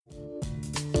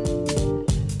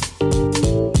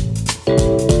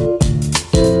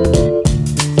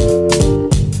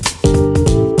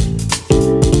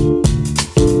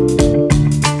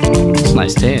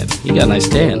got a nice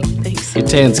tan. Thanks. Your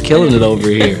tan's killing it over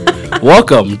here.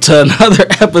 Welcome to another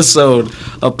episode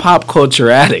of Pop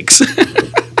Culture Addicts.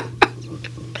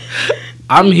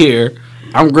 I'm here.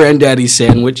 I'm Granddaddy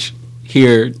Sandwich,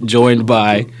 here joined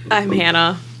by... I'm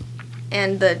Hannah.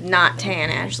 And the not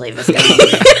tan Ashley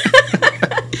Visconti.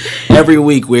 Every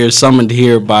week we are summoned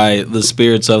here by the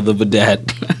spirits of the Vedette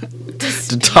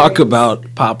to talk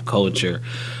about pop culture.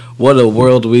 What a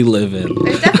world we live in.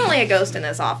 There's definitely a ghost in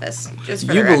this office, just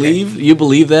for You the record. You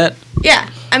believe that? Yeah.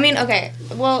 I mean, okay.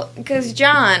 Well, because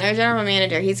John, our general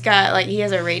manager, he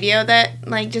has a radio that,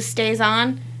 just stays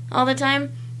on all the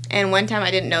time. And one time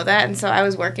I didn't know that, and so I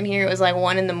was working here. It was,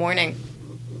 1 in the morning.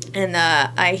 And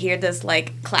I hear this,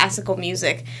 classical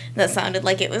music that sounded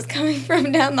like it was coming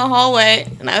from down the hallway.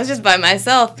 And I was just by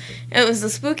myself. It was the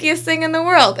spookiest thing in the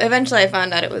world. Eventually I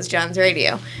found out it was John's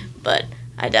radio. But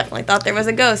I definitely thought there was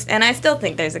a ghost. And I still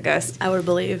think there's a ghost. I would have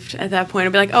believed at that point.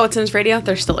 I'd be like, oh, it's in his radio?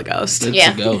 There's still a ghost. It's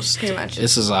Yeah, a ghost. pretty much.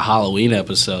 This is a Halloween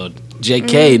episode.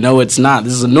 JK, no, it's not.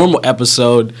 This is a normal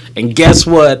episode. And guess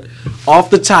what? Off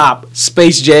the top,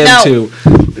 Space Jam 2.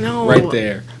 No. Right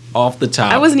there. Off the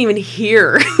top. I wasn't even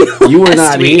here. You were last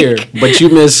not week. here, but you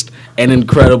missed an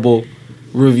incredible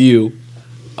review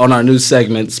on our new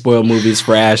segment, Spoil Movies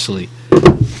for Ashley.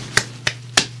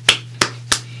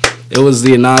 It was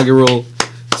the inaugural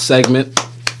segment.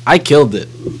 I killed it.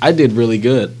 I did really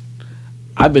good.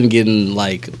 I've been getting,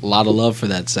 a lot of love for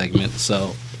that segment,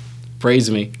 so praise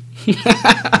me.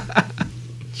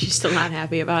 She's still not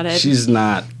happy about it. She's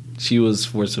not. She was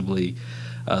forcibly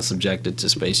subjected to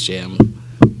Space Jam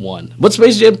 1. But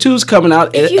Space Jam 2 is coming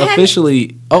out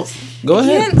officially. Oh, go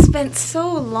ahead. You hadn't spent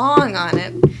so long on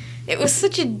it. It was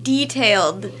such a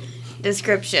detailed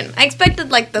description. I expected,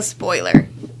 the spoiler.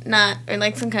 Or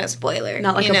some kind of spoiler.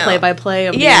 Not like a play-by-play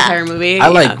of the Yeah. entire movie.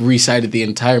 I recited the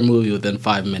entire movie within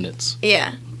 5 minutes.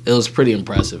 Yeah. It was pretty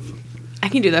impressive. I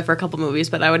can do that for a couple movies,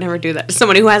 but I would never do that to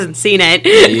somebody who hasn't seen it.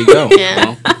 There you go.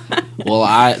 Yeah. Well,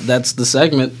 that's the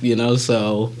segment,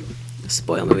 so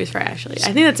Spoil movies for Ashley.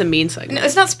 I think that's a mean segment. No,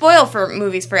 it's not spoil for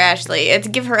movies for Ashley. It's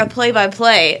give her a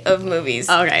play-by-play of movies.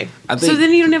 Okay. I think- So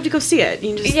then you don't have to go see it.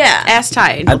 You can just Yeah. ask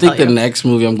Ty. and I he'll think tell the you. next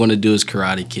movie I'm going to do is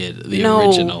Karate Kid, the No.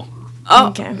 original. Oh,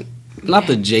 Okay. Not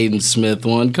the Jaden Smith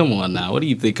one. Come on now. What do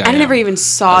you think I am? I never even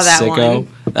saw A that sicko? one.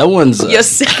 That one's You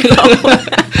sicko.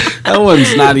 that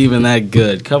one's not even that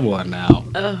good. Come on now.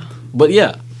 Ugh. But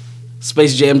yeah,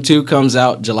 Space Jam 2 comes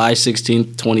out July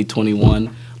 16th,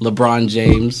 2021. LeBron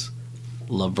James.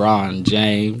 LeBron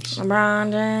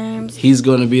James. He's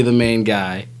going to be the main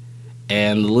guy.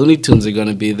 And the Looney Tunes are going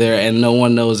to be there, and no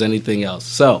one knows anything else.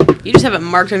 So, You just have it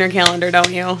marked on your calendar,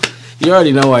 don't you? you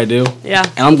already know I do. Yeah.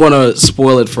 And I'm going to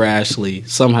spoil it for Ashley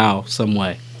somehow, some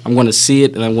way. I'm going to see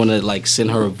it, and I'm going to,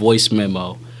 send her a voice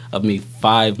memo of me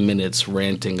 5 minutes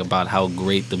ranting about how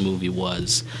great the movie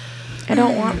was. I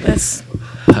don't want this.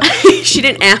 She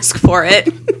didn't ask for it.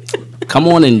 Come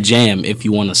on and jam if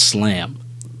you want to slam.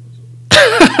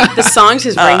 The song's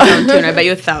his ringtone tune. I bet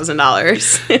you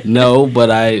 $1,000. No, but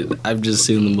I've just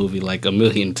seen the movie a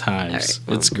million times. All right,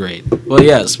 well. It's great. Well,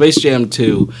 yeah, Space Jam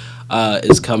 2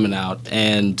 is coming out,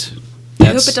 and I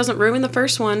hope it doesn't ruin the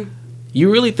first one. You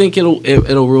really think it'll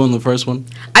ruin the first one?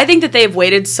 I think that they've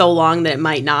waited so long that it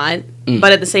might not. Mm.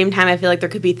 But at the same time, I feel like there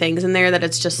could be things in there that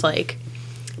it's just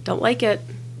don't like it.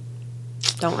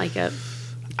 Don't like it.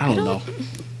 I don't know.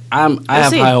 I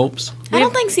have see. high hopes. I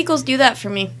don't think sequels do that for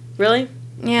me. Really?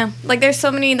 Yeah. There's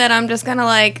so many that I'm just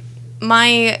gonna my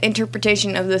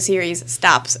interpretation of the series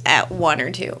stops at 1 or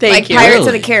 2. Thank you. Pirates of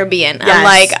Really? the Caribbean.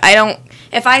 Yes. I don't.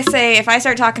 If I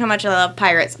start talking how much I love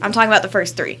pirates, I'm talking about the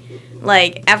first 3.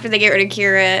 After they get rid of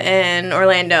Kira and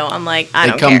Orlando, I'm I They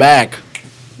don't come care. back.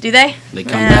 Do they? They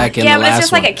come back in yeah, the but last it's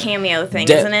just one. a cameo thing,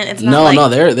 De- isn't it? It's not no,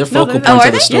 they're focal they're- points Oh, are of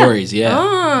the they? stories. Yeah,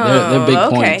 Oh, they're big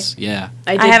okay. points. Yeah,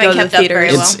 I did haven't go to kept the up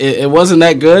theaters. very well. it wasn't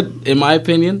that good in my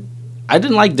opinion. I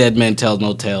didn't like Dead Man Tells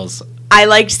No Tales. I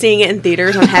liked seeing it in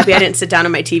theaters. I'm happy I didn't sit down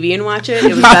on my TV and watch it. It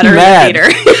was I'm better mad. in the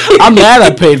theater. I'm mad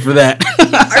I paid for that.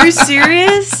 Are you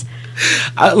serious?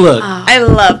 Look, I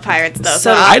love pirates though, so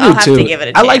So I'll, I do I'll have too. to give it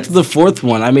a chance. I liked the fourth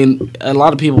one. I mean, a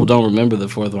lot of people don't remember the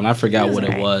fourth one. I forgot what it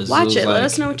alright. was. Watch was it. Let like-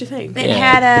 us know what you think. It Yeah.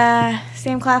 had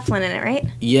Sam Claflin in it, right?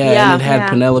 Yeah, Yeah. and it had Yeah.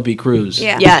 Penelope Cruz.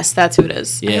 Yeah. Yes, that's who it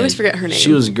is. Yeah, I always forget her name.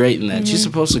 She was great in that. Mm-hmm. She's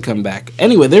supposed to come back.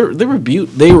 Anyway, they were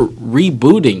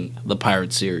rebooting the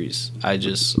Pirate series. I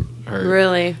just heard.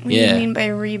 Really? What Yeah. do you mean by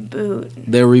reboot?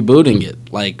 They're rebooting it,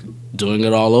 doing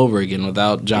it all over again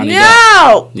without Johnny Depp.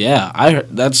 No! Yeah, I heard,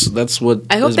 that's what.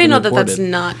 I hope has they been know that that's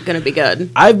reported. not going to be good.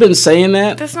 I've been saying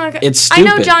that. That's not good. It's I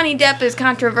know stupid. Johnny Depp is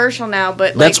controversial now,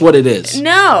 but That's what it is.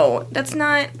 No, that's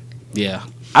not. Yeah.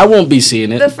 I won't be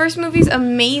seeing it. The first movie's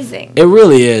amazing. It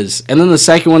really is. And then the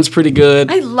second one's pretty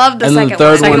good. I love the and then second the third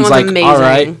one. Second one's one's like, amazing. all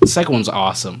right. The second one's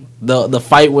awesome. The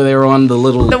fight where they were on the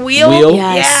little The wheel?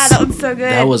 Yes. Yeah, that was so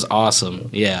good. That was awesome.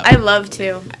 Yeah. I love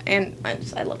too. And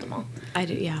I love them all. I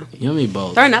do, yeah. You and me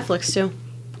both. They're on Netflix too.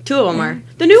 Two of them are.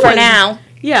 The new For one now.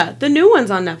 Yeah, the new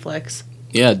one's on Netflix.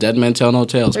 Yeah, Dead Men Tell No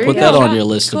Tales. There Put you that go. on your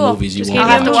list Cool. of movies you Just want I'll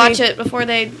to have to watch. watch it before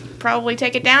they probably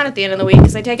take it down at the end of the week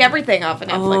because they take everything off of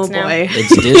Netflix Oh now. boy.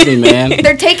 It's Disney, man.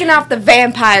 They're taking off the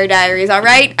Vampire Diaries, all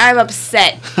right? I'm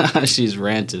upset. She's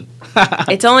ranting.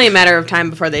 It's only a matter of time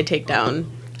before they take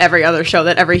down every other show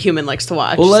that every human likes to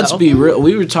watch. Well, let's so. be real.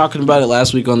 We were talking about it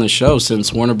last week on the show.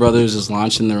 Since Warner Brothers is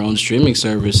launching their own streaming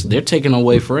service, they're taking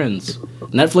away Friends.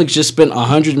 Netflix just spent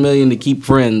 $100 million to keep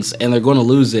Friends, and they're going to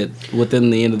lose it within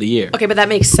the end of the year. Okay, but that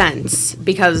makes sense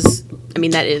because I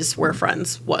mean that is where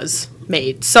Friends was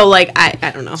made. So like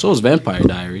I don't know. So is Vampire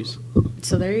Diaries.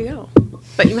 So there you go.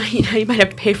 But you might have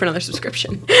to pay for another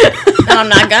subscription. No, I'm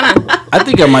not gonna. I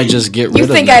think I might just get rid You of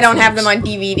think I don't Netflix. have them on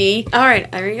DVD? All right,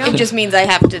 there you go. It just means I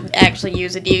have to actually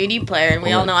use a DVD player, and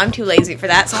we all know I'm too lazy for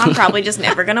that, so I'm probably just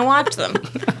never gonna watch them.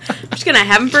 I'm just gonna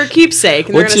have them for a keepsake,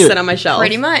 and they're What's gonna your- sit on my shelf.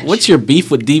 Pretty much. What's your beef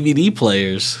with DVD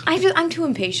players? I'm too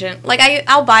impatient. Like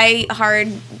I'll buy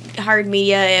hard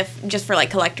media if just for like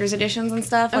collector's editions and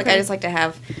stuff. Like I Okay. just like to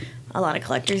have a lot of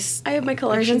collectors. I have my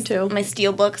collection versions. too. My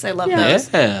steel books, I love Yeah. those.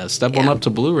 Yeah, step on Yeah. up to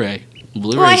Blu-ray.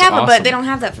 Blu-ray's Well, I have awesome. it, but they don't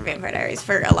have that for Vampire Diaries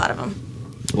for a lot of them.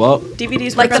 Well,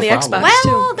 DVDs Like work on the the problem. Xbox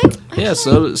Well, too. they, yeah.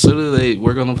 So do they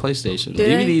work on the PlayStation? Do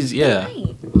they? DVDs, yeah.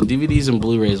 Right. DVDs and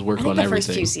Blu-rays work I think on the everything.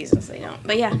 first few seasons they don't.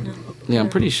 But yeah, no. Yeah, I'm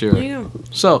pretty sure. There you go.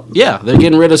 So yeah, they're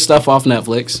getting rid of stuff off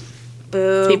Netflix.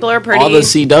 Boo. People are pretty. All the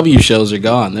CW shows are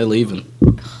gone. They're leaving.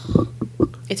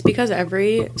 It's because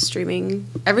everyone's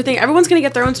gonna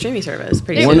get their own streaming service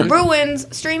pretty It Warner- soon. ruins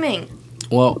streaming.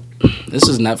 Well, this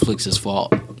is Netflix's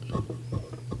fault.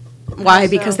 Why?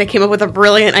 Because they came up with a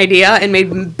brilliant idea and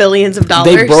made billions of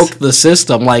dollars. They broke the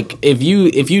system. Like if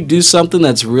you do something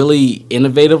that's really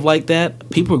innovative like that,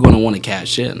 people are going to want to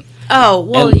cash in. Oh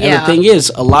well, and, yeah. and the thing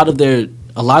is, a lot of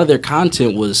their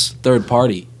content was third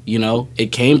party. You know, it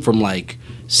came from like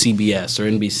CBS or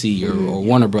NBC or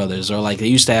Warner Brothers, or like they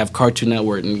used to have Cartoon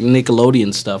Network and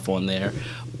Nickelodeon stuff on there.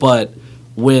 But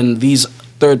when these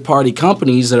third party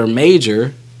companies that are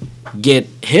major get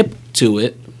hip to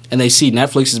it and they see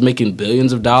Netflix is making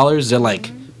billions of dollars, they're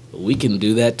like, we can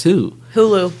do that too.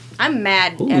 Hulu. I'm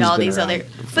mad Hulu's at all been these around other.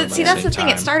 for But about see, that's the the same thing.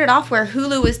 It time. started off where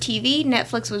Hulu was TV,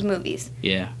 Netflix was movies.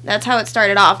 Yeah. That's how it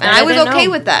started off, and That I I was didn't okay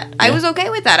know. with that. I Yeah. was okay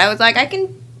with that. I was like, I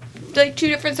can like two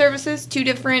different services, two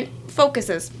different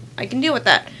focuses. I can deal with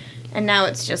that. And now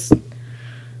it's just,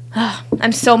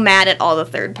 I'm so mad at all the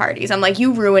third parties. I'm like,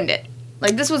 you ruined it.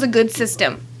 Like this was a good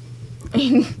system.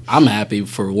 I'm happy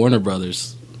for Warner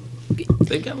Brothers.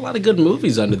 They got a lot of good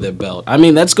movies under their belt. I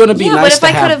mean, that's going to be Yeah, nice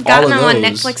but if to I could have gotten them all of on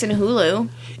those. Netflix and Hulu,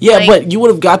 Yeah, like- but you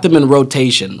would have got them in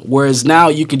rotation, whereas now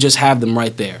you could just have them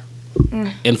right there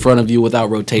in front of you without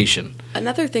rotation.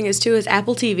 Another thing is too is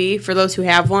Apple TV. For those who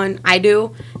have one, I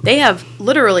do. They have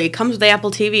literally comes with the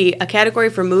Apple TV a category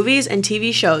for movies and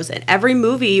TV shows, and every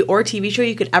movie or TV show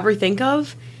you could ever think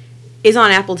of is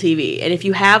on Apple TV. And if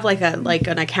you have like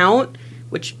an account,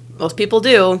 which most people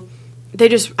do, they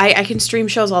just I can stream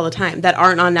shows all the time that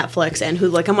aren't on Netflix and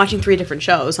Hulu. Like I'm watching 3 different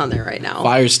shows on there right now.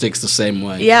 Fire Stick's the same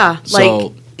way. Yeah,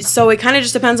 So so it kind of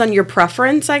just depends on your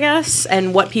preference, I guess,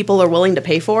 and what people are willing to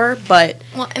pay for. But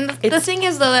well, and the It's- thing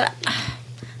is though that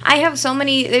I have so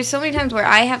many. There's so many times where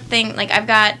I have things like I've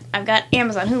got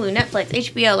Amazon, Hulu, Netflix,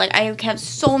 HBO. Like I have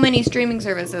so many streaming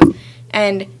services,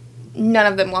 and none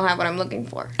of them will have what I'm looking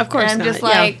for. Of course and I'm not, just yeah.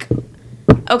 like,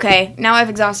 okay, now I've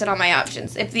exhausted all my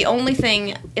options. If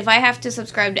I have to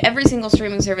subscribe to every single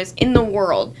streaming service in the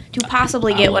world to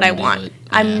possibly I get what I wouldn't do want, it.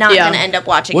 I'm Yeah. not Yeah. gonna end up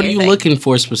watching. what are you anything. looking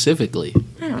for specifically?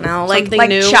 I don't know, like Something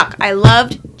new? Chuck. I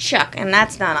loved Chuck, and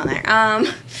that's not on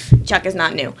there. Chuck is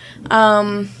not new.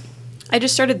 I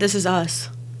just started This Is Us.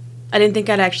 I didn't think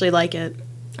I'd actually like it.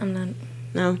 I'm not.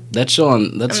 No, That's on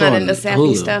I'm that's not on into sappy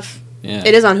Hulu. stuff. Yeah.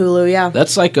 it is on Hulu. Yeah,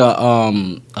 That's like a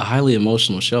highly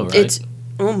emotional show, right? it's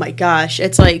oh my gosh,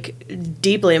 it's like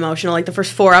deeply emotional. Like the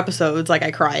first 4 episodes, like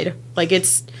I cried. Like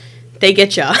they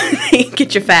get you, they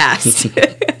get you fast.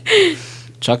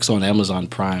 Chuck's on Amazon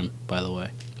Prime, by the way.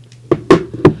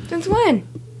 Since when?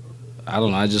 I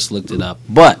don't know. I just looked it up,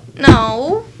 but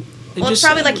No. it Well, it's just-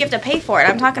 probably like you have to pay for it.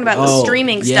 I'm talking about the Oh,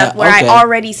 streaming yeah, stuff where okay. I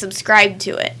already subscribe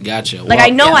to it. Gotcha. Like Well, I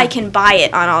know yeah. I can buy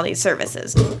it on all these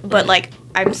services, but like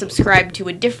I'm subscribed to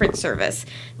a different service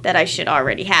that I should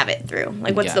already have it through.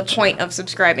 Like what's the Gotcha. point of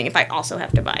subscribing if I also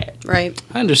have to buy it? Right.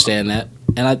 I understand that,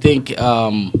 and I think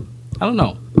I don't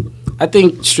know. I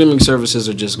think streaming services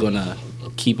are just gonna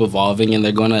keep evolving, and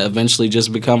they're gonna eventually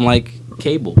just become like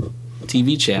cable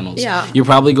TV channels. Yeah. You're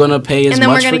probably gonna pay as And then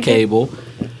we're much for gonna get- cable.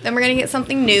 Then we're gonna get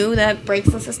something new that breaks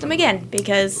the system again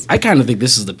because I kind of think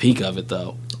this is the peak of it,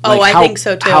 though. Oh, I think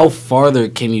so, too. How farther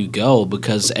can you go?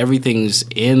 Because everything's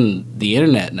in the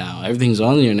internet now. Everything's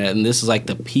on the internet, and this is like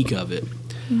the peak of it.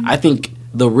 Mm-hmm. I think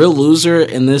the real loser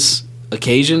in this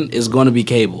occasion is going to be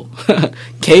cable.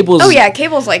 Cable's oh yeah,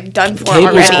 cable's like done for cable's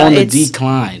already. on the It's-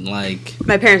 decline. Like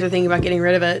My parents are thinking about getting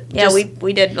rid of it. Yeah, Just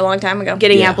we did a long time ago.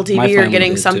 getting Yeah, Apple my TV or family getting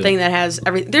did, too. something that has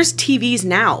everything. There's TVs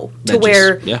now to That just-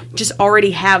 where yeah. just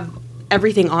already have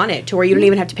everything on it to where you don't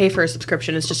even have to pay for a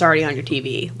subscription. It's just already on your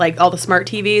TV. Like all the smart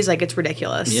TVs, like it's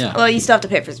ridiculous. yeah, Well, you still have to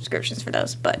pay for subscriptions for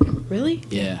those, but Really?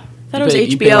 yeah. I thought You it was pay-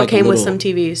 you pay HBO like a came with little- some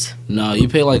TVs. No, you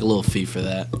pay like a little fee for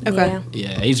that. Okay.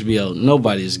 yeah. Yeah, HBO.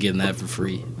 Nobody's getting that for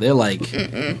free. They're like,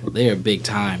 they are big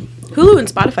time. Hulu and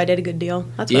Spotify did a good deal.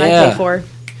 That's what I Yeah. pay for.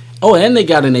 Oh, and they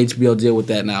got an HBO deal with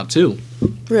that now too.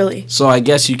 Really? So I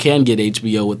guess you can get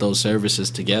HBO with those services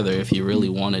together if you really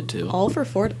wanted to. All for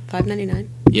 $5.99.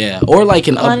 Yeah, or like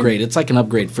an A lot of- upgrade. It's like an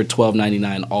upgrade for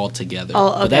 $12.99 altogether. Oh,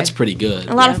 okay. But that's pretty good.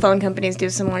 A lot Yeah. of phone companies do a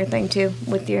similar thing too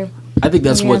with your. I think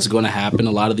that's Yeah. what's going to happen.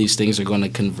 A lot of these things are going to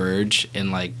converge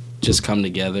and like just come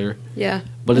together. Yeah.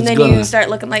 But And it's then going you to start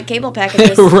looking like cable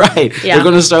packages. right. Yeah. They're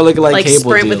going to start looking like, Like cable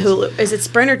Sprint deals. with Hulu. Is it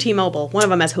Sprint or T-Mobile? One of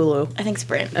them has Hulu. I think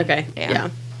Sprint. Okay. Yeah. Yeah.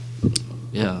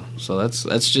 Yeah, so that's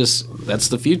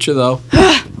the future though.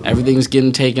 Everything's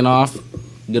getting taken off.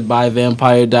 Goodbye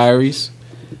Vampire Diaries.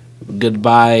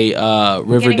 Goodbye Getting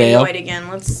Riverdale. annoyed again.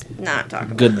 Let's not talk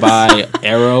about Goodbye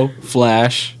Arrow,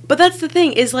 Flash. But that's the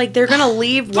thing is like they're gonna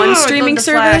leave Oh, I one love streaming The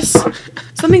Flash. service.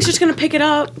 Something's just gonna pick it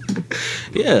up.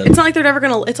 Yeah. It's not like they're ever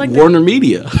gonna. It's like Warner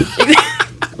Media.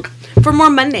 for more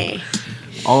money.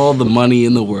 All the money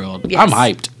in the world. Yes. I'm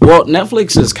hyped. Well,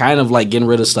 Netflix is kind of like getting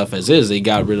rid of stuff as is. They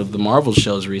got rid of the Marvel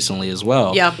shows recently as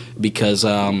well. Yeah. Because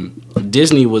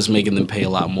Disney was making them pay a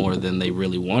lot more than they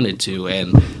really wanted to.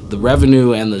 And the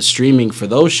revenue and the streaming for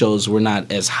those shows were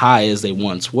not as high as they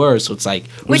once were. So it's like,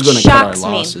 who's Which going to cut our shocks me.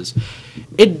 losses?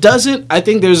 It doesn't. I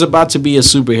think there's about to be a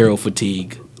superhero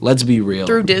fatigue. Let's be real.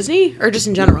 Through Disney or just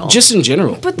in general? Just in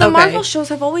general. But the Okay. Marvel shows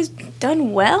have always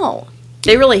done well.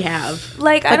 They really have.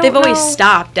 Like, I But they've don't always know.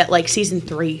 stopped at like season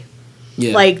 3.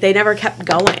 Yeah. Like they never kept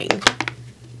going.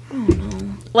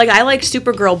 Like I like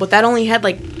Supergirl, but that only had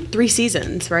like 3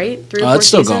 seasons, right? 3 or 4 it's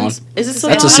still seasons. going. Is it still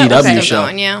That's a going? CW Okay. show.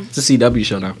 Going, yeah. It's a CW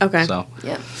show now. Okay. So.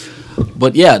 Yeah.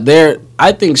 But yeah,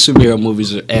 I think superhero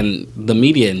movies and the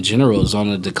media in general is on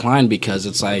a decline because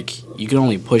it's like you can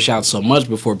only push out so much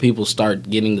before people start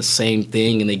getting the same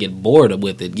thing and they get bored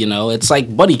with it. You know, it's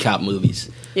like buddy cop movies.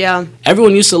 Yeah.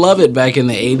 Everyone used to love it back in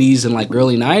the 80s and like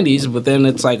early 90s, but then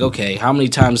it's like, okay, how many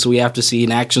times do we have to see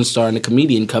an action star and a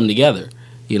comedian come together?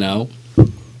 You know?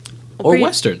 Or pretty-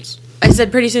 westerns. I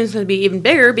said pretty soon it's going to be even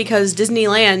bigger because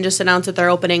Disneyland just announced that they're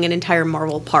opening an entire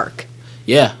Marvel park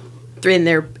Yeah. in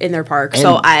their park. And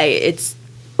So it's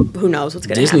who knows what's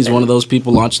going to happen. Disney's one of those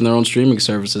people launching their own streaming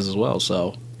services as well,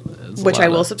 so. it's a which lot I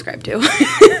will of- subscribe to.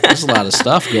 There's a lot of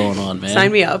stuff going on, man.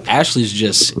 Sign me up. Ashley's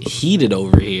just heated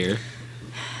over here.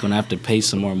 Gonna have to pay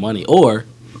some more money, or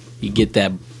you get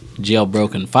that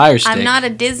jailbroken Fire Stick. I'm not a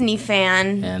Disney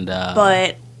fan, And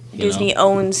but you Disney know.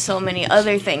 owns so many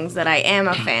other things that I am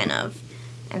a fan of,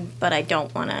 but I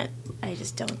don't want to. I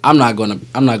just don't. I'm not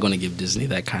gonna give Disney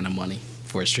that kind of money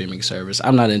for a streaming service.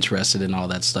 I'm not interested in all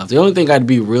that stuff. The only thing I'd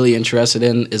be really interested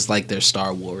in is like their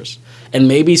Star Wars, and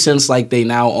maybe since like they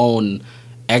now own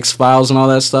X-Files and all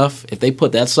that stuff, if they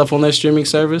put that stuff on their streaming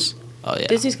service, oh yeah,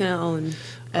 Disney's going to own oh,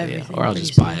 yeah. everything. Or I'll pretty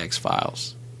just soon. buy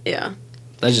X-Files. Yeah.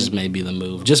 That just may be the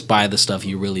move. Just buy the stuff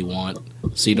you really want,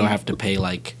 so you don't have to pay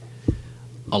like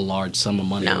a large sum of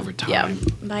money No, over yeah. time.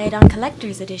 Buy it on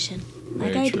collector's edition,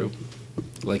 like Very I true.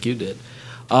 do. Like you did.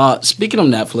 Speaking of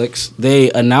Netflix, they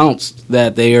announced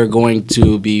that they are going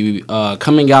to be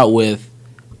coming out with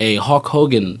a Hulk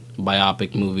Hogan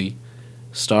biopic movie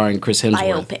starring Chris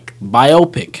Hemsworth.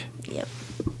 Biopic. Yep.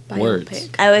 Words.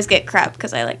 Biopic. I always get crap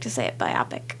because I like to say it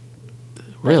biopic.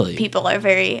 Really? People are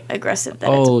very aggressive that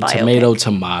Oh, it's biopic.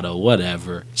 tomato,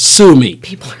 whatever. Sue me.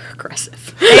 People are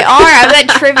aggressive. They are. I was at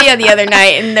trivia the other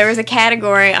night, and there was a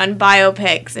category on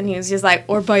biopics, and he was just like,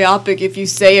 "Or biopic if you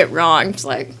say it wrong." It's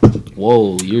like,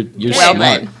 Whoa, you're Well smart.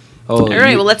 then. Oh, All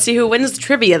right, well, let's see who wins the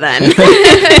trivia then. you're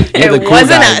it the cool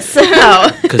wasn't guy. us.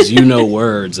 oh. Because you know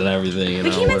words and everything. You We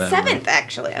know, came in whatever. 7th,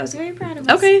 actually. I was very proud of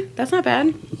us. Okay, that's not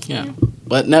bad. Yeah.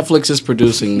 But Netflix is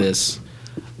producing this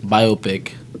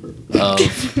biopic of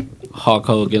Hulk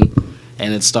Hogan,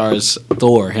 and it stars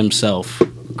Thor himself,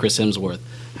 Chris Hemsworth.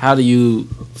 How do you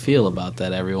feel about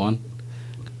that, everyone?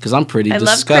 because I'm pretty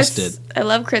disgusted. I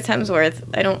love Chris Hemsworth.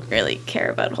 I don't really care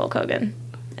about Hulk Hogan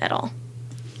at all.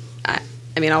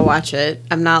 I mean, I'll watch it.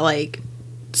 I'm not like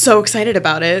so excited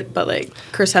about it, but like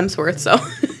Chris Hemsworth, so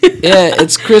Yeah,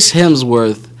 it's Chris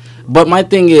Hemsworth. But my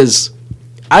thing is,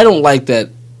 I don't like that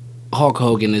Hulk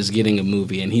Hogan is getting a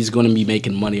movie and he's going to be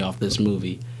making money off this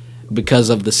movie because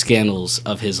of the scandals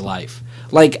of his life.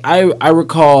 Like, I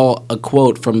recall a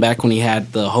quote from back when he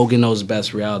had the Hogan Knows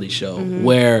Best reality show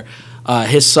where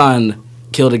his son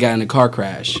killed a guy in a car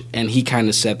crash, and he kind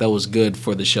of said that was good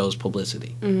for the show's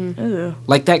publicity.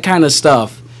 Like, that kind of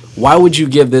stuff, why would you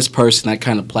give this person that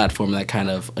kind of platform, that kind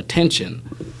of attention?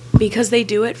 because they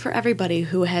do it for everybody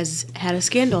who has had a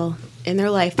scandal in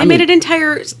their life. They made an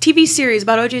entire TV series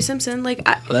about O.J. Simpson. Like,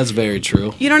 that's very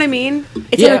true. You know what I mean?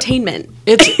 It's Yeah. entertainment.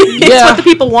 It's It's what the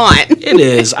people want. It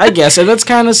is, I guess, and that's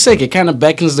kind of sick. It kind of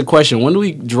beckons the question: when do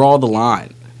we draw the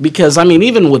line? Because I mean,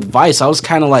 even with Vice, I was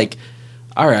kind of like,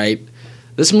 all right,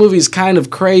 this movie's kind of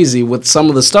crazy with some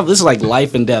of the stuff. This is like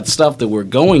life and death stuff that we're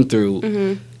going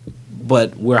through,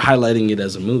 but we're highlighting it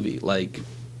as a movie. Like,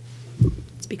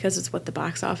 It's because it's what the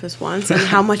box office wants and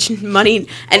how much money.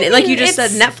 And like you just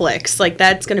said, Netflix, like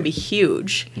that's going to be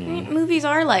huge. Movies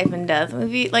are life and death.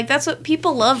 That's what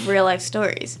people love. Real life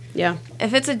stories. Yeah.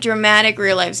 If it's a dramatic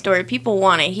real life story, people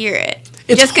want to hear it.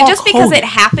 It's Just Hulk because Hogan. it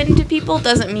happened to people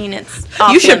doesn't mean it's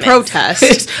off You should limits.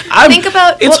 protest. Think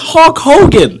about- it's Hulk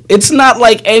Hogan. It's not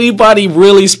like anybody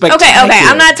really spectacular. Okay.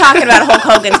 I'm not talking about Hulk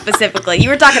Hogan specifically. You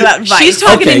were talking about Vice. She's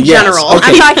talking Okay, in yes, general.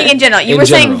 okay. I'm talking in general. You In were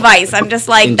general. saying Vice. I'm just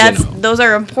like In general. those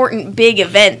are important big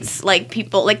events. Like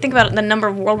people think about the number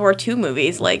of World War II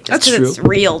movies. Like just That's because true. it's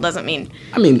real doesn't mean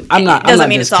I mean, I'm not doesn't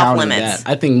mean it's off discounting limits.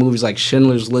 that. I think movies like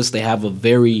Schindler's List, they have a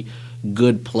very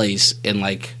good place in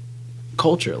like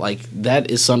culture. Like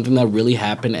that is something that really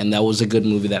happened, and that was a good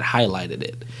movie that highlighted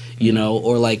it. You know,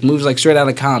 or like movies like Straight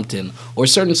Outta Compton, or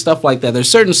certain stuff like that. There's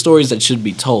certain stories that should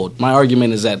be told. My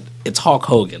argument is that it's Hulk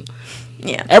Hogan.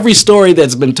 yeah. Every story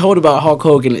that's been told about Hulk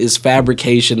Hogan is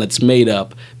fabrication that's made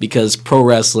up because pro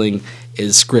wrestling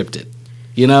is scripted.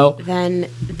 You know, Then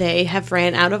they have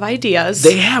ran out of ideas.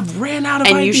 they have ran out of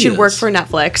and ideas. you should work for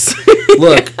Netflix.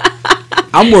 Look,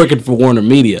 I'm working for Warner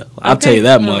Media. I'll tell you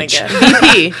that Oh my much. God.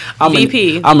 VP.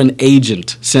 VP. I'm an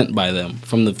agent sent by them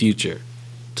from the future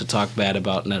to talk bad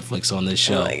about Netflix on this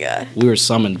show. Oh my God. We were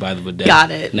summoned by the Vidette.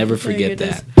 Got it. Never Oh my forget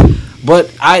goodness. that. But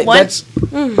What? that's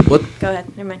what. Go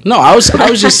ahead. Never mind. No, I was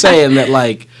just saying that,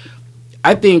 like,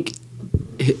 I think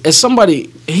as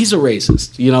somebody, he's a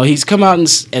racist. You know, he's come out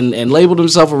and labeled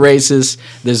himself a racist.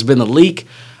 There's been a leak.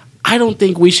 I don't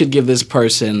think we should give this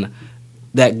person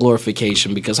that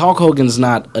glorification because Hulk Hogan's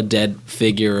not a dead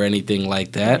figure or anything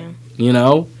like that. Yeah. You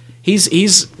know, he's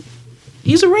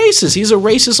a racist. He's a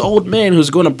racist old man who's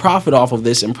going to profit off of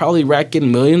this and probably rack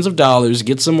in millions of dollars,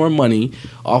 get some more money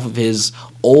off of his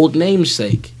old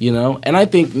namesake, you know? And I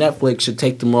think Netflix should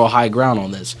take the moral high ground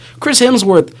on this. Chris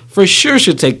Hemsworth for sure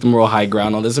should take the moral high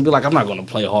ground on this and be like, I'm not going to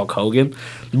play Hulk Hogan.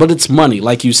 But it's money,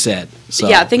 like you said. So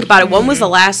Yeah, think about it. When was the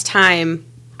last time,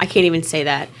 I can't even say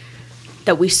that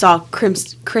we saw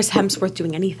Chris Hemsworth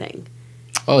doing anything?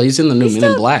 Oh, he's in the new Men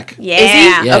in Black. Yeah. Is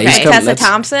he? Yeah, Okay. he's coming. Tessa That's-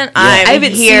 Thompson. I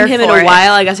haven't here seen him in for a it.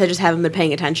 while. I guess I just haven't been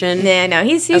paying attention. Yeah, no,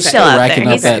 he's Okay. still out racking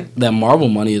there. up that Marvel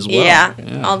money as well.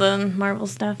 Yeah, all the Marvel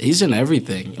stuff. He's in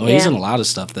everything. Well, he's Yeah. in a lot of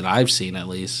stuff that I've seen, at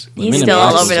least. The He's Men in still Black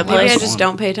all was over the the place. Maybe I last just one.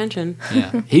 don't pay attention.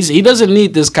 Yeah, he doesn't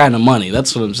need this kind of money.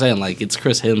 That's what I'm saying. Like, it's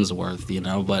Chris Hemsworth, you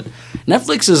know. But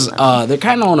Netflix is they're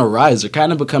kind of on a rise. They're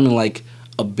kind of becoming like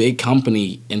a big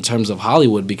company in terms of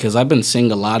Hollywood because I've been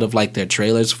seeing a lot of like their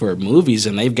trailers for movies,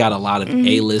 and they've got a lot of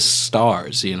A-list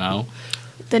stars, you know.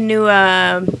 The new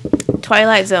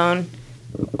Twilight Zone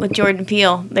with Jordan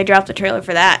Peele. They dropped the trailer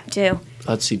for that too.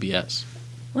 That's CBS.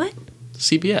 What?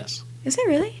 CBS. Is it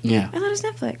really? Yeah. I thought it was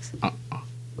Netflix.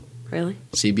 Really?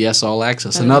 CBS All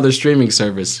Access, another streaming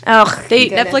service. Oh,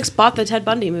 Netflix bought the Ted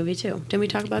Bundy movie too. Didn't we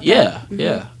talk about that? Yeah,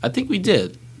 yeah. I think we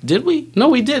did. Did we? No,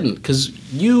 we didn't, because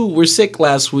you were sick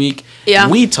last week. Yeah.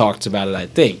 We talked about it, I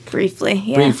think. briefly.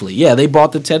 Yeah. Briefly. Yeah, they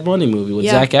bought the Ted Bundy movie with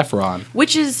Yeah. Zac Efron.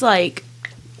 Which is like,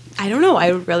 I don't know.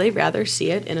 I would really rather see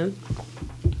it in a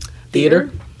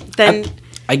Theater? than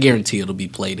I guarantee it'll be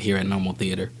played here at Normal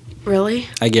Theater. really.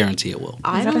 I guarantee it will.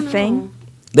 I Is that don't a know. thing?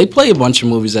 They play a bunch of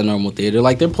movies at Normal Theater.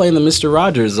 Like, they're playing the Mr.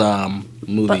 Rogers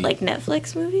movie. But like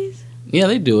Netflix movies? Yeah,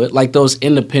 they do it. Like those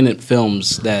independent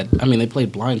films that, I mean, they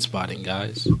played Blind Spotting,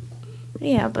 guys.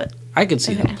 Yeah, but I could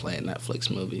see them Okay. playing Netflix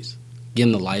movies.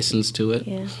 Getting the license to it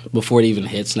yeah. before it even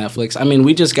hits Netflix. I mean,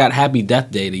 we just got Happy Death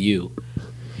Day to You.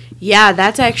 Yeah,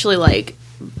 that's actually like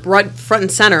front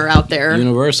and center out there.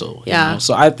 Universal. you Yeah. know?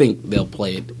 So I think they'll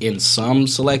play it in some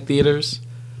select theaters.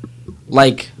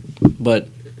 Like, but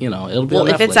it'll be Well, on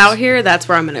if it's Netflix. out here, that's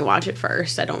where I'm going to watch it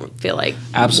first. I don't feel like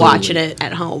Absolutely. watching it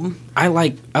at home, I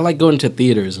like going to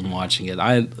theaters and watching it.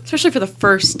 especially for the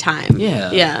first time.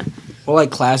 Yeah. Yeah. Or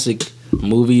like classic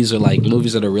movies or like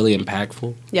movies that are really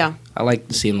impactful. Yeah. I like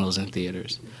seeing those in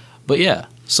theaters. But yeah,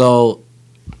 so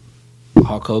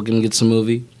Hulk Hogan gets a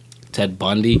movie. Ted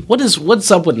Bundy.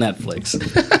 What's up with Netflix?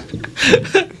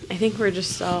 I think we're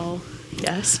just all,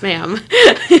 yes, ma'am.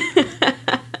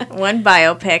 One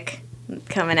biopic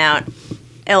coming out.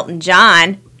 Elton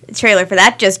John. The trailer for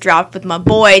that just dropped with my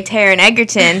boy Taron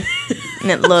Egerton,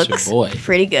 and it looks your boy.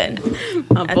 pretty good.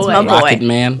 Oh, That's boy. my boy. Rocket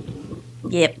Man.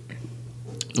 Yep,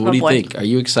 What do you boy. think? Are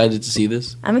you excited to see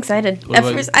this? I'm excited. What At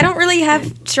about first, I don't really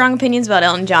have strong opinions about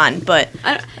Elton John, but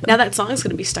Now that song is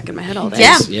going to be stuck in my head all day.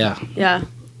 Yeah. Yeah. Yeah.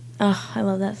 oh, I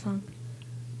love that song.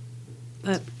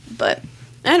 But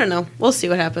I don't know. We'll see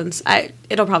what happens.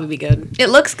 It'll probably be good. it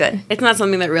looks good. It's not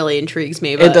something that really intrigues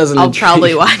me, but doesn't I'll intrigue.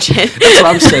 probably watch it. That's what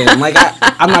I'm saying. Like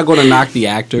I'm not going to knock the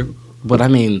actor, but I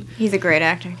mean, He's a great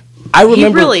actor. I He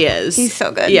remember. really is. He's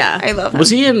so good. Yeah. I love him. Was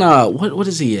he in what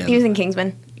is he in? He was in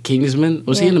Kingsman. Kingsman?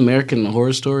 Was he Yeah. in American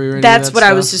Horror Story or anything? That's what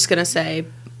I was just going to say,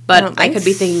 but don't I think could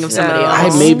be thinking of somebody so.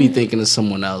 else. I may be thinking of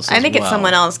someone else. I as think it's well.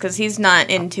 someone else because he's not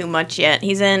in too much yet.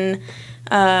 He's in,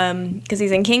 because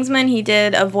he's in Kingsman. He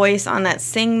did a voice on that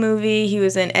Sing movie. He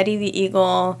was in Eddie the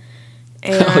Eagle.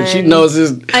 And She knows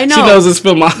his. I know. She knows his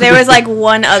filmography. There was like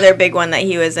one other big one that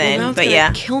he was Well, in, now it's but gonna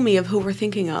yeah. kill me of who we're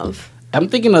thinking of. I'm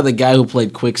thinking of the guy who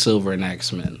played Quicksilver in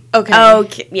X-Men. Okay.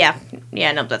 Okay, yeah,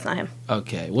 nope, that's not him.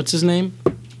 Okay, what's his name?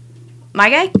 My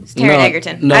guy, it's Taron No,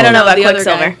 Egerton. no. I don't know No, about the other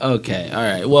Quicksilver. Okay, all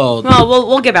right. Well, Well,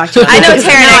 we'll get back to it. I know Taron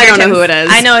Now I Egerton. don't know who it is.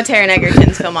 I know Taron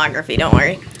Egerton's filmography. Don't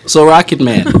worry. so Rocket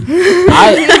Man.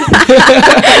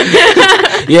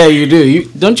 Yeah, you do.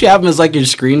 Don't you have him as like your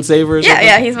screensaver or something?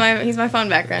 Yeah, he's my phone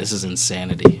background. This is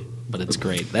insanity, but it's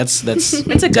great. That's It's a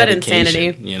good dedication,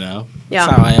 insanity. You know. Yeah.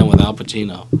 That's how I am with Al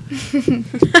Pacino,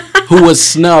 who was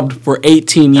snubbed for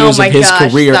 18 years Oh my of his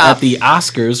gosh, career stop. at the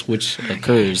Oscars, which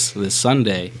occurs this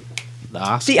Sunday. The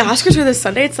Oscars. The Oscars are this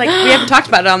Sunday. It's like we haven't talked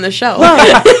about it on the show.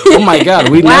 Oh my God,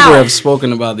 we Wow. never have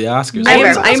spoken about the Oscars.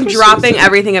 I'm dropping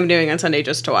everything I'm doing on Sunday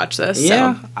just to watch this.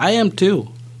 Yeah, So. I am too.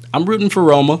 I'm rooting for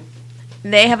Roma.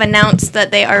 They have announced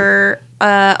that they are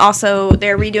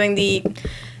they're redoing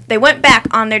they went back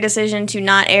on their decision to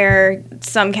not air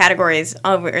some categories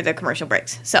over the commercial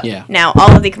breaks. So Yeah. now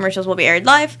all of the commercials will be aired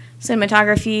live,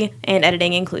 cinematography and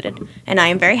editing included, and I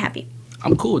am very happy.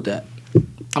 I'm cool with that.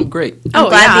 I'm great. Oh,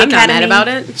 glad yeah, the I'm not mad Academy- about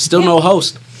it. Still no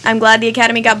host. I'm glad the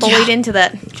Academy got bullied into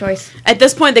that choice. At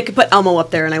this point, they could put Elmo up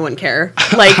there and I wouldn't care.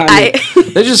 Like, I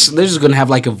mean, they're just gonna have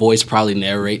like a voice probably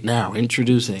narrate now,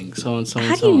 introducing so and so. How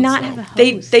and do so you and not so. have a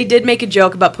host? they did make a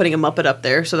joke about putting a Muppet up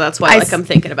there, so that's why I like s- I'm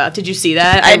thinking about. Did you see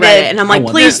that? I read did. it, and I'm I like,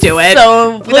 wonder. please do it.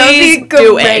 So Please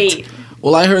do it.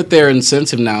 Well, I heard their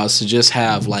incentive now is to just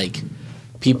have like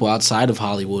people outside of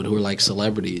Hollywood who are like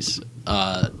celebrities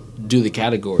do the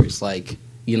categories, like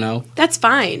you know. That's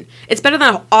fine. It's better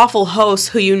than an awful host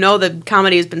who you know the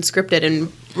comedy has been scripted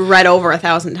and read over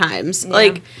 1,000 times. Yeah.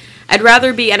 Like, I'd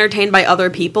rather be entertained by other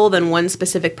people than one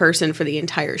specific person for the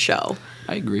entire show.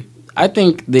 I agree. I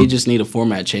think they just need a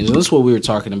format change, and this is what we were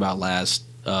talking about last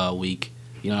week.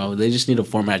 You know, they just need a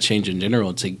format change in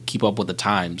general to keep up with the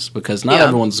times because not Yeah.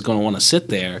 everyone's going to want to sit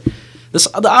there. The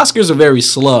Oscars are very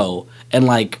slow and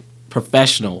like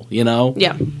professional, you know.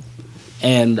 Yeah.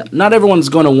 And not everyone's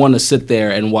going to want to sit there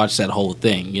and watch that whole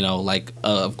thing, you know. Like,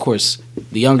 of course,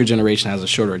 the younger generation has a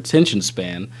shorter attention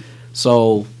span,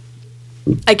 so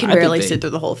I can I think barely they- sit through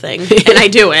the whole thing, and I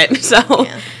do it. So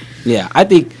Yeah. yeah, I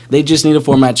think they just need a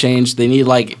format change. They need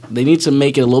to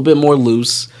make it a little bit more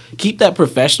loose. Keep that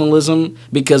professionalism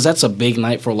because that's a big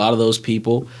night for a lot of those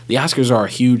people. The Oscars are a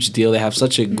huge deal. They have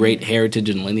such a great heritage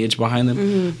and lineage behind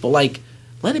them. But like,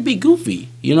 let it be goofy.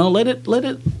 You know, let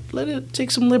it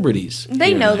take some liberties. They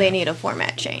here know and they there. need a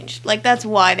format change. Like that's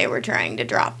why they were trying to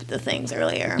drop the things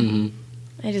earlier.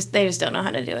 They just don't know how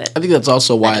to do it. I think that's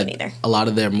also don't why either. a lot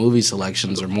of their movie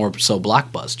selections are more so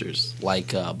blockbusters,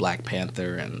 like Black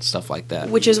Panther and stuff like that.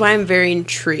 which is why I'm very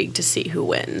intrigued to see who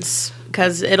wins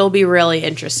because it'll be really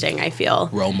interesting. I feel.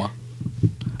 Roma.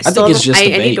 I think it's just a I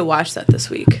need bait. to watch that this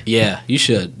week Yeah, you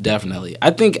should definitely. I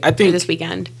think or this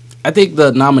weekend. I think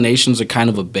the nominations are kind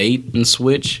of a bait and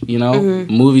switch, you know?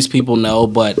 Movies people know,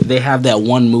 but they have that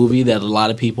one movie that a lot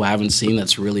of people haven't seen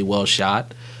that's really well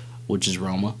shot, which is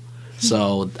Roma.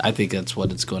 So I think that's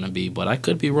what it's going to be, but I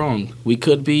could be wrong. We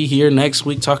could be here next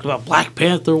week talking about Black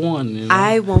Panther 1. You know?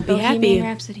 I won't be Bohemian happy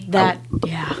Rhapsody. that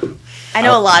yeah. I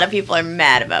know a lot of people are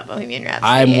mad about Bohemian Rhapsody,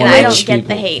 I'm and one of I those don't get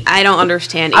the people. hate. I don't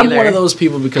understand I'm either. one of those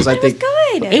people because I It was think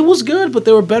good. it was good, but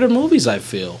there were better movies, I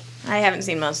feel. I haven't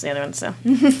seen most of the other ones, so.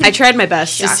 I tried my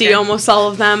best to see Shocker. almost all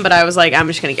of them, but I was like, I'm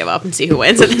just gonna give up and see who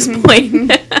wins at this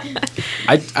point.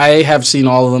 I have seen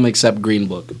all of them except Green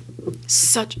Book. It's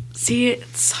such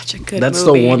a good That's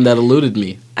movie. the one that eluded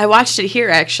me. I watched it here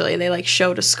actually. They like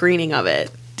showed a screening of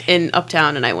it in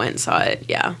Uptown, and I went and saw it.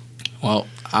 Yeah. Well,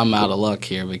 I'm out of luck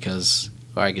here because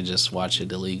I could just watch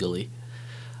it illegally.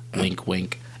 Wink,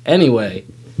 wink. Anyway,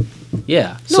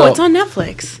 yeah. No, it's on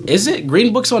Netflix. Is it?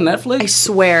 Green Book's on Netflix? I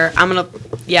swear, I'm gonna.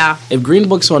 Yeah. If Green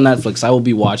Book's on Netflix, I will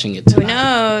be watching it Who tonight.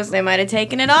 knows? They might have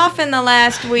taken it off in the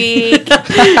last week.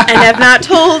 And have not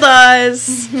told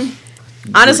us.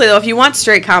 Honestly, though, if you want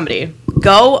straight comedy,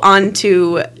 go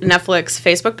onto Netflix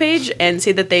Facebook page and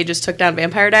see that they just took down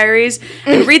Vampire Diaries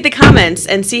and read the comments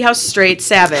and see how straight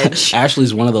savage.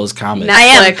 Ashley's one of those comments. I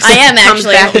am comes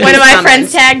actually. back with One of his my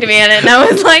friends comments. tagged me in it, and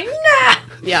I was like, nah.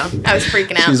 Yeah. I was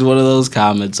freaking out. She's one of those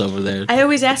comments over there. I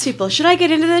always ask people, should I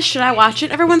get into this? Should I watch it?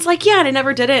 Everyone's like, yeah, and I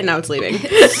never did it, and now it's leaving.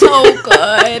 So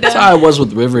good. That's how I was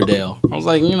with Riverdale. I was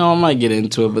like, I might get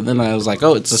into it, but then I was like,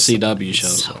 oh, it's a CW show,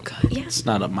 so good. Yeah. it's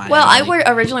not up my Well, I alley.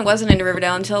 originally wasn't into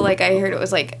Riverdale until like I heard it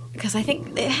was like because I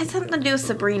think it had something to do with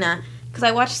Sabrina because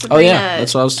I watched Sabrina. Oh yeah,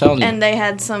 that's what I was telling you. And they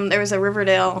had there was a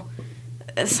Riverdale,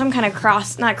 some kind of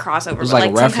not crossover, but like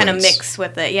a like some kind of reference. mix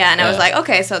with it. Yeah, and I was Yeah. like,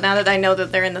 okay, so now that I know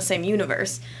that they're in the same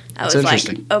universe, I That's was like,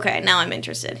 interesting. okay, now I'm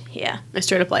interested. Yeah. I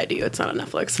straight up lied to you. It's not on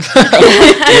Netflix.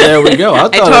 Yeah, there we go. I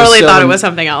totally thought it was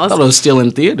something I else. thought it was still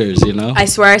in theaters, I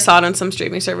swear I saw it on some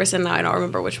streaming service, and now I don't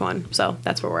remember which one. So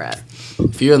that's where we're at.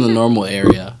 If you're in the Normal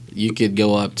area, you could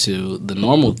go up to the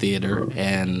Normal Theater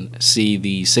and see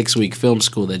the 6-week film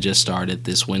school that just started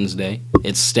this Wednesday.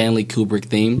 It's Stanley Kubrick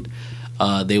themed.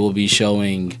 They will be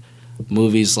showing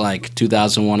movies like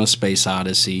 2001: A Space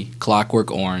Odyssey,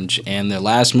 Clockwork Orange, and their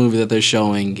last movie that they're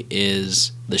showing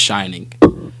is The Shining.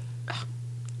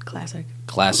 Classic.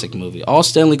 Classic movie. All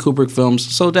Stanley Kubrick films,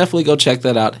 so definitely go check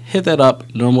that out. Hit that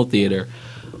up, Normal Theater.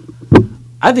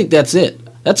 I think that's it.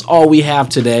 That's all we have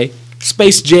today.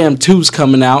 Space Jam 2's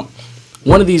coming out.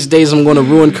 One of these days I'm going to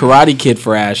ruin Karate Kid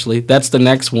for Ashley. That's the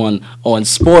next one on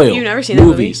Spoil. You've never seen that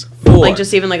Movies movie? for Like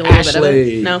just even like a little bit of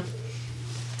Ashley. it? No.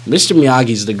 Mr.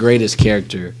 Miyagi's the greatest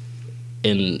character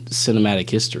in cinematic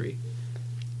history.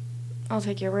 I'll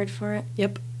take your word for it.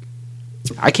 Yep.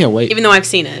 I can't wait. Even though I've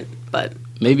seen it, but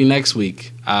Maybe next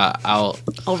week I'll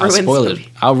ruin spoil the it. movie.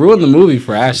 I'll ruin the movie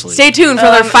for Ashley. stay tuned for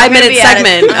their 5-minute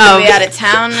segment I'm gonna be out of. of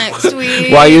town next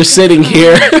week. While you're sitting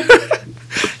here.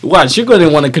 Watch, you're going to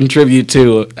want to contribute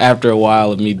to after a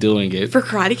while of me doing it. For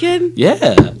Karate Kid? Yeah,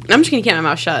 I'm just gonna keep my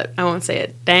mouth shut. I won't say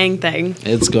it. Dang thing.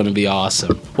 it's going to be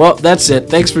awesome. Well, that's it.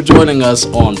 Thanks for joining us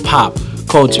on Pop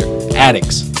Culture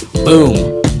Addicts.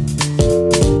 Boom.